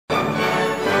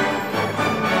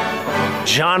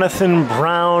Jonathan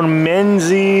Brown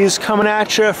Menzies coming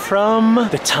at you from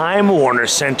the Time Warner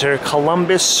Center,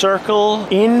 Columbus Circle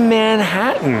in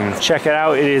Manhattan. Check it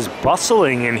out, it is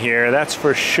bustling in here, that's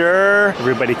for sure.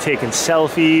 Everybody taking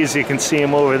selfies, you can see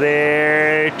them over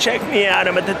there. Check me out,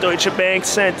 I'm at the Deutsche Bank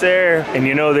Center. And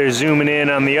you know they're zooming in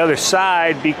on the other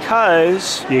side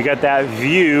because you got that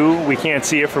view. We can't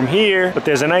see it from here, but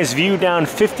there's a nice view down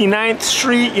 59th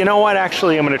Street. You know what,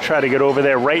 actually I'm gonna try to get over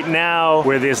there right now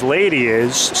where this lady is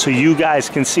so you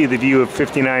guys can see the view of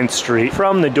 59th Street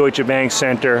from the Deutsche Bank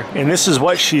Center. And this is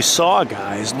what she saw,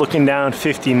 guys, looking down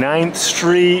 59th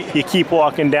Street. You keep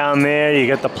walking down there, you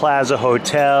got the Plaza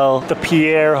Hotel, the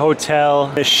Pierre Hotel,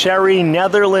 the Sherry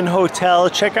Netherland Hotel.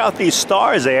 Check out these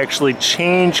stars, they actually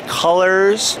change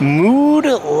colors. Mood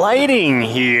lighting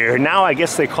here. Now I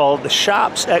guess they call it the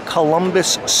Shops at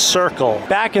Columbus Circle.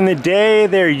 Back in the day,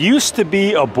 there used to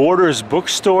be a Borders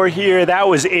bookstore here. That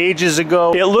was ages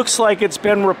ago. It looks like it's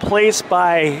been replaced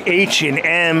by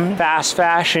H&M, fast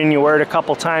fashion. You wear it a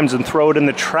couple times and throw it in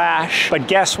the trash. But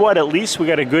guess what? At least we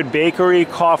got a good bakery,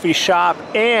 coffee shop,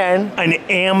 and an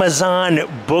Amazon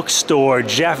bookstore.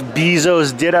 Jeff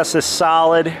Bezos did us a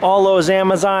solid. All those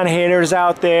Amazon haters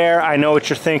out there, I know what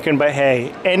you're thinking, but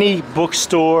hey, any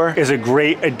bookstore is a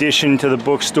great addition to the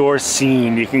bookstore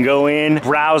scene. You can go in,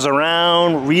 browse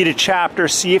around, read a chapter,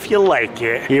 see if you like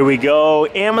it. Here we go,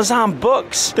 Amazon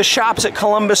Books, the Shops at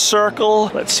Columbus Circle.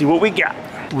 Let's see what we got.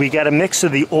 We got a mix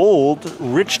of the old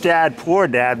Rich Dad, Poor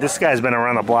Dad. This guy's been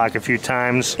around the block a few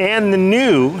times. And the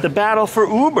new, The Battle for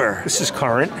Uber. This is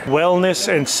current.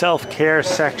 Wellness and self-care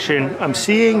section. I'm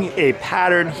seeing a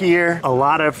pattern here. A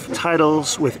lot of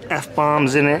titles with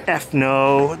F-bombs in it. F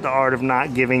no, The Art of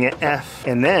Not Giving it F.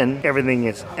 And then everything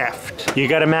is F'd. You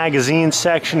got a magazine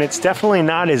section. It's definitely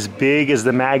not as big as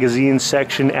the magazine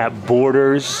section at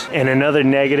Borders. And another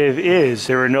negative is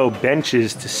there are no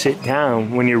benches to sit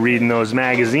down when you're reading those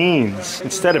magazines.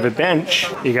 Instead of a bench,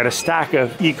 you got a stack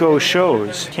of eco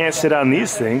shows. Can't sit on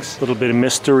these things. A little bit of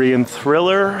mystery and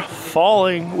thriller.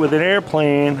 Falling with an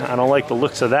airplane. I don't like the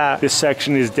looks of that. This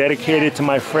section is dedicated to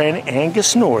my friend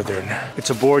Angus Northern.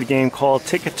 It's a board game called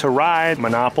Ticket to Ride.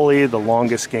 Monopoly, the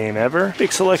longest game ever.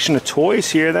 Big selection of toys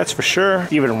here, that's for sure.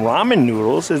 Even ramen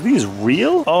noodles. Is these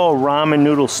real? Oh, ramen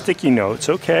noodle sticky notes.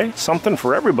 Okay, something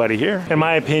for everybody here. In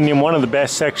my opinion, one of the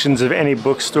best sections of any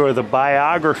bookstore, the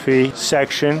biography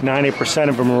section. 90%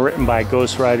 of them are written by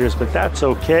ghostwriters, but that's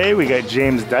okay. We got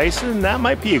James Dyson. That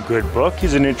might be a good book.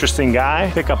 He's an interesting guy.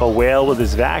 Pick up a whale with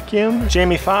his vacuum.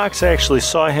 Jamie Foxx, I actually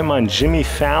saw him on Jimmy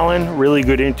Fallon. Really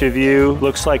good interview.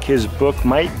 Looks like his book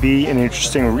might be an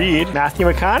interesting read. Matthew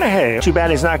McConaughey. Too bad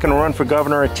he's not going to run for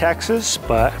governor of Texas,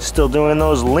 but still doing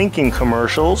those Lincoln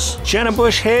commercials. Jenna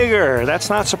Bush Hager. That's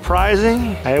not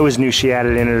surprising. I always knew she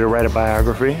added in it to write a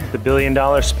biography. The $1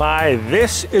 Billion Spy.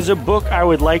 This is a book I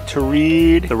would like to read.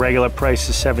 The regular price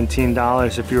is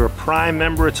 $17. If you're a Prime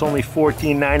member, it's only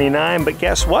 $14.99. But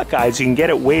guess what, guys? You can get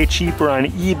it way cheaper on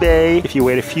eBay if you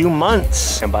wait a few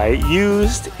months and buy it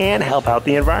used and help out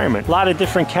the environment. A lot of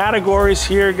different categories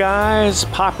here, guys.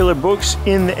 Popular books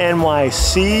in the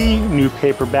NYC, new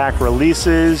paperback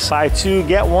releases. Buy two,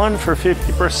 get one for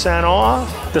 50%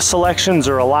 off. The selections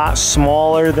are a lot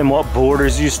smaller than what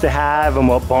Borders used to have and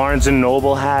what Barnes &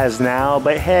 Noble has now.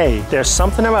 But hey, there's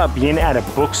something about being at a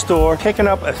bookstore, picking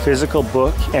up a physical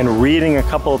book and reading a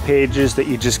couple of pages that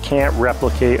you just can't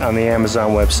replicate on the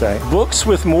Amazon website. Books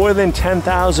with more than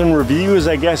 10,000 reviews.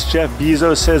 I guess Jeff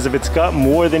Bezos says if it's got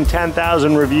more than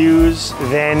 10,000 reviews,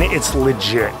 then it's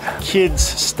legit. Kids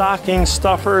stocking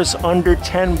stuffers under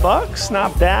 10 bucks.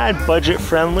 Not bad. Budget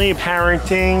friendly.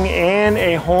 Parenting and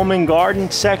a home and garden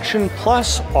section,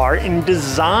 plus art and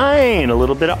design. A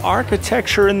little bit of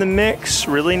architecture in the mix.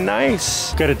 Really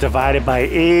nice. Got it divided by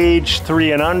age,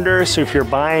 3 and under. So if you're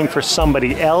buying for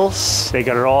somebody else, they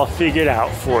got it all figured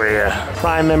out for you.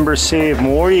 Prime members save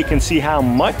more. You can see how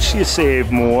much you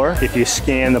save more if you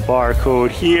scan the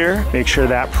barcode here. Make sure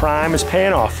that Prime is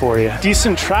paying off for you.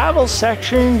 Decent travel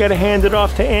section. Got to hand it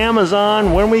off to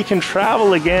Amazon. When we can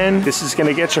travel again, this is going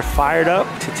to get you fired up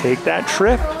to take that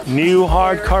trip. New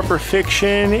hardcover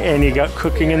fiction, and you got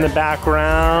cooking in the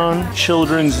background.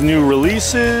 Children's new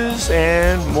releases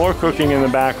and more cooking in the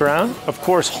background. Of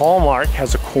course, Hallmark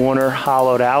has a corner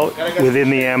hollowed out within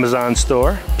the Amazon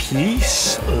store.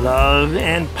 Peace, love,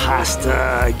 and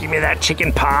pasta. Give me that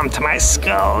chicken palm to my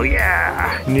skull,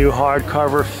 yeah. New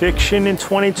hardcover fiction in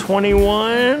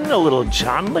 2021, a little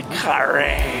John le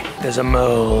Carre. There's a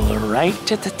mole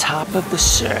right at the top of the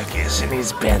circus, and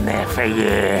he's been there for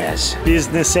years.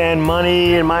 Business and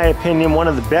Money, in my opinion, one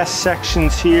of the best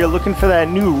sections here. Looking for that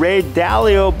new Ray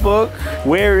Dalio book.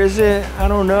 Where is it? I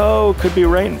don't know. Could be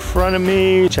right in front of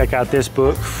me. Check out this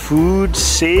book, Food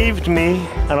Saved Me.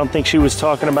 I don't think she was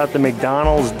talking about the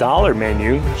McDonald's dollar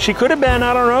menu. She could have been,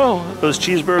 I don't know. Those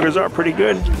cheeseburgers are pretty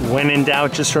good. When in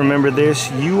doubt, just remember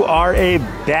this. You are a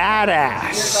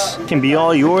badass. Can be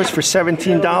all yours for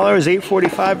 $17,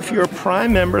 $8.45 if you're a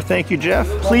Prime member. Thank you, Jeff.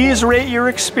 Please rate your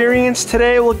experience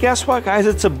today. Well, guess what, guys?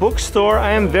 It's a bookstore.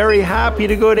 I am very happy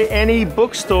to go to any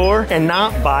bookstore and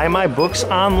not buy my books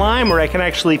online, where I can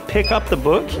actually pick up the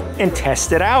book and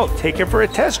test it out. Take it for a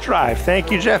test drive.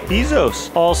 Thank you, Jeff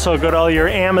Bezos. Also, go to all your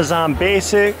Amazon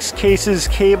basics, cases,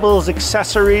 cables,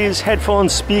 accessories,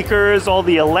 headphones, speakers, all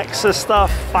the Alexa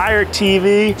stuff, Fire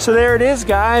TV. So there it is,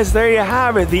 guys. There you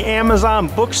have it. The Amazon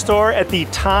bookstore at the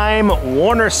Time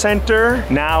Warner Center.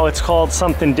 Now it's called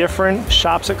something different.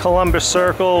 Shops at Columbus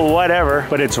Circle, whatever.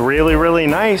 But it's really, really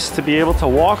nice to be able to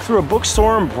walk through a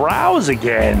bookstore and browse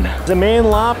again. The main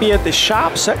lobby at the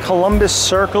Shops at Columbus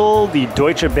Circle, the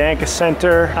Deutsche Bank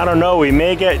Center. I don't know, we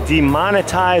may get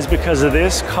demonetized because of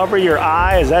this. Cover your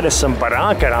eyes, that is some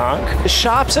badonkadonk. The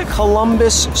Shops at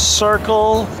Columbus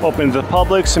Circle, open to the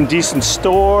public, some decent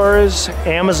stores,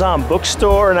 Amazon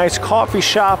bookstore, a nice coffee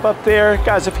shop up there.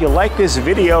 Guys, if you like this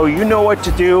video, you know what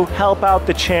to do. Help out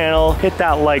the channel, hit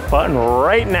that like button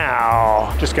right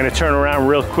now. Just gonna turn around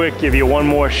real quick, give you one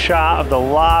more shot of the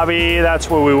lobby. That's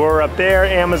where we were up there.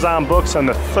 Amazon Books on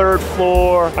the 3rd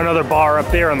floor, another bar up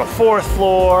there on the 4th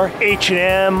floor,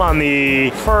 H&M on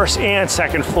the 1st and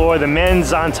 2nd floor, the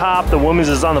men's on top, the women's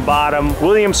is on the bottom.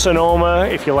 Williams-Sonoma,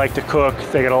 if you like to cook,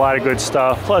 they got a lot of good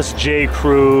stuff. Plus J.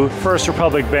 Crew, First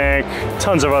Republic Bank,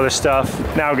 tons of other stuff.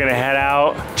 Now we're gonna head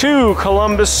out to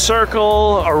Columbus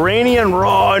Circle, a rainy and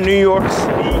raw New York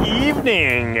City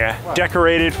evening,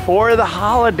 decorated for the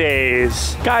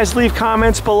holidays. Guys, leave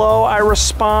comments below. I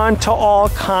respond to all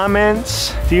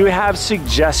comments. Do you have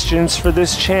suggestions for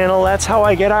this channel? That's how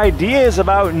I get ideas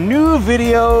about new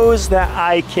videos that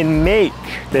I can make.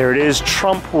 There it is,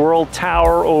 Trump World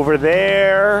Tower over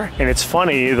there. And it's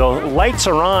funny, the lights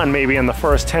are on maybe on the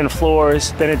first 10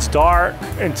 floors, then it's dark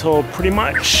until pretty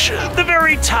much the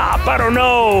very top. I don't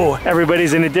know.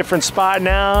 Everybody's in a different spot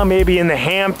now, maybe in the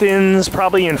Hamptons,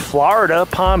 probably in Florida,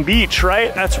 Palm Beach,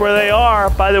 right? That's where they are.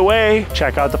 By the way,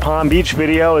 check out the Palm Beach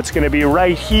video. It's gonna be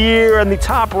right here in the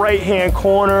top right-hand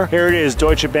corner. Here it is,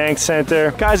 Deutsche Bank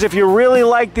Center. Guys, if you really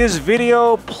like this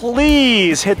video,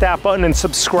 please hit that button and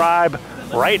subscribe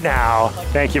right now.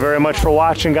 Thank you very much for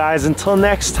watching, guys. Until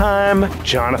next time,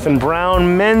 Jonathan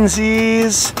Brown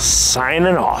Menzies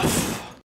signing off.